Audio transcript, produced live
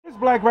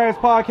Black Grass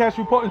Podcast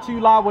reporting to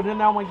you live with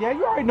another one. Yeah,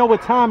 you already know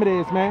what time it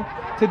is, man.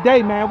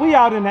 Today, man, we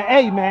out in the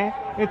A, man.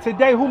 And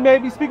today, who may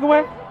be speaking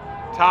with?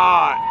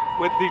 Todd,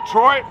 with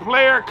Detroit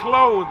Player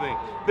Clothing.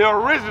 The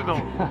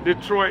original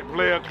Detroit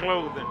Player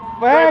Clothing.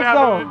 Right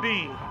out of the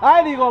D. I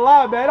ain't even gonna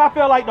lie, man. I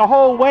feel like the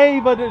whole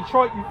wave of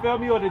Detroit, you feel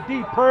me, or the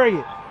D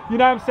period, you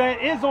know what I'm saying,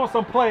 is on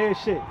some player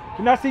shit.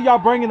 And I see y'all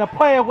bringing the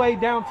player way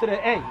down to the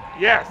A.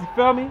 Yes. You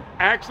feel me?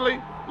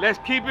 Actually, let's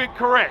keep it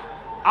correct.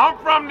 I'm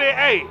from the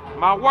A.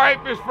 My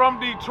wife is from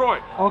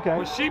Detroit. Okay.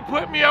 When she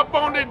put me up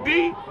on the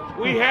D,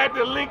 we had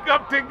to link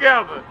up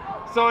together.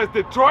 So it's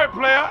Detroit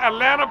player,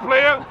 Atlanta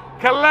player,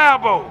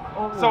 collabo.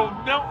 Oh. So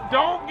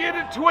don't get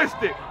it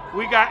twisted.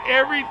 We got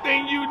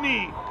everything you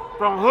need,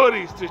 from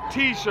hoodies to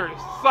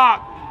t-shirts,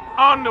 socks,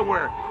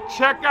 underwear.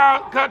 Check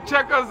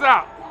us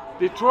out.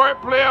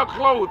 Detroit Player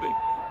Clothing.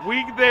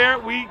 We there,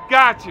 we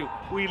got you.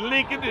 We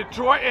link in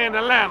Detroit and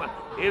Atlanta.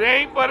 It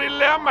ain't but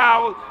 11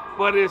 hours,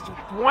 but it's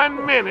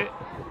 1 minute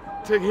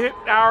to hit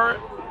our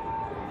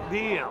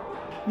DM.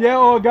 Yeah,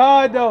 oh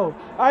God, though.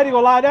 I ain't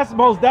gonna lie, that's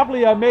most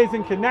definitely an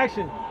amazing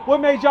connection.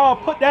 What made y'all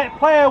put that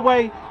player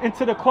way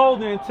into the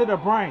clothing, into the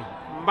brain?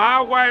 My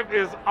wife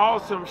is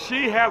awesome.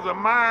 She has a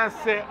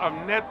mindset of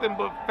nothing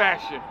but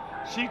fashion.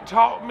 She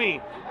taught me.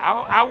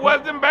 I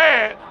wasn't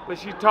bad, but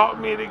she taught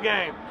me the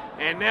game.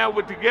 And now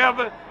we're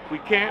together, we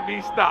can't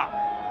be stopped.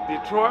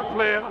 Detroit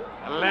Player,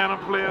 Atlanta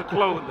Player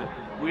Clothing.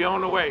 We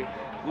on the way.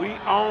 We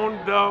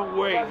on the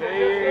way.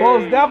 Hey.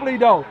 Most definitely,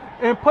 though.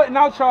 And putting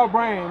out your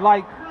brand,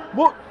 like,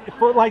 what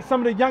for like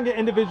some of the younger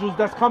individuals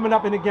that's coming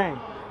up in the game,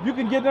 you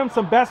can give them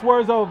some best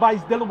words of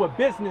advice dealing with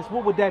business.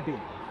 What would that be?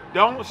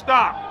 Don't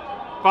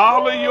stop.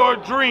 Follow your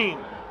dream.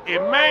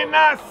 It may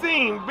not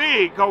seem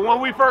big, because when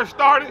we first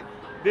started,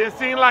 it didn't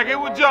seem like it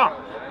would jump.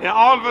 And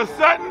all of a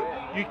sudden,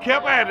 you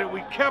kept at it.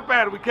 We kept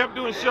at it. We kept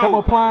doing shows. Kept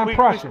applying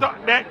pressure.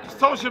 That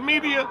social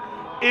media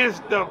is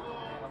the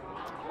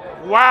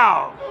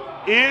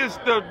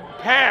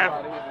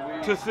path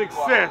to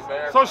success.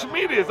 Social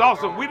media is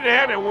awesome. We didn't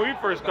have that when we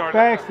first started.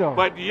 Thanks, though.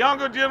 But the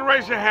younger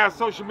generation has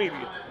social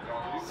media.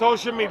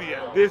 Social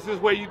media, this is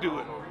where you do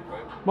it.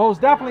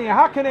 Most definitely. And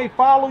how can they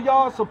follow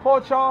y'all,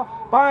 support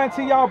y'all, buy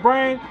into y'all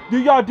brand? Do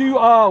y'all do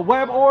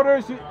web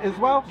orders as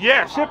well?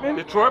 Yes. Shipping?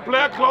 Detroit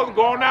Player Clothing,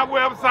 go on our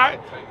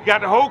website. You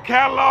got the whole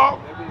catalog.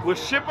 We'll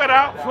ship it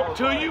out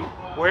to you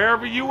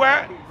wherever you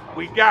at.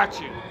 We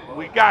got you.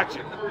 We got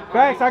you.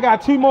 Thanks. I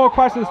got 2 more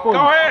questions for you.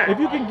 Go ahead. If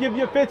you can give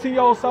your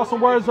 15-year-old self some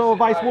words of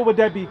advice, what would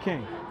that be,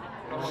 King?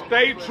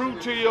 Stay true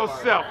to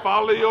yourself.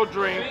 Follow your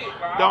dream.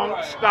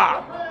 Don't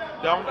stop.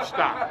 Don't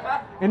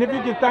stop. And if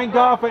you can thank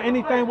God for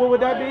anything, what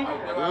would that be?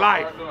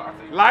 Life.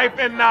 Life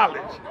and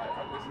knowledge.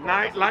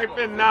 Life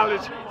and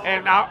knowledge,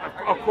 and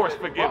of course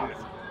forgiveness.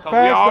 We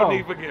all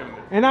need forgiveness.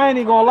 And I ain't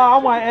even gonna lie, I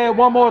want to add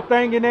one more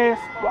thing in there.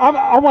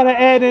 I want to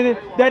add in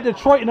it that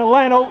Detroit and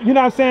Atlanta, you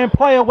know what I'm saying,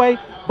 play away,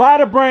 buy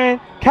the brand,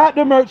 cop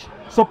the merch,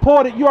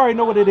 support it. You already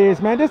know what it is,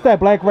 man. This is that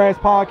Black Grass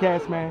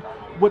Podcast, man,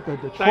 with the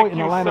Detroit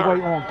and Atlanta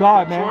way on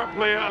God, man. Detroit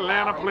Player,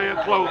 Atlanta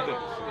Player Clothing.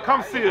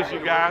 Come see us, you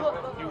guys.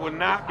 You will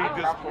not be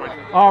disappointed.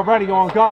 Already on God.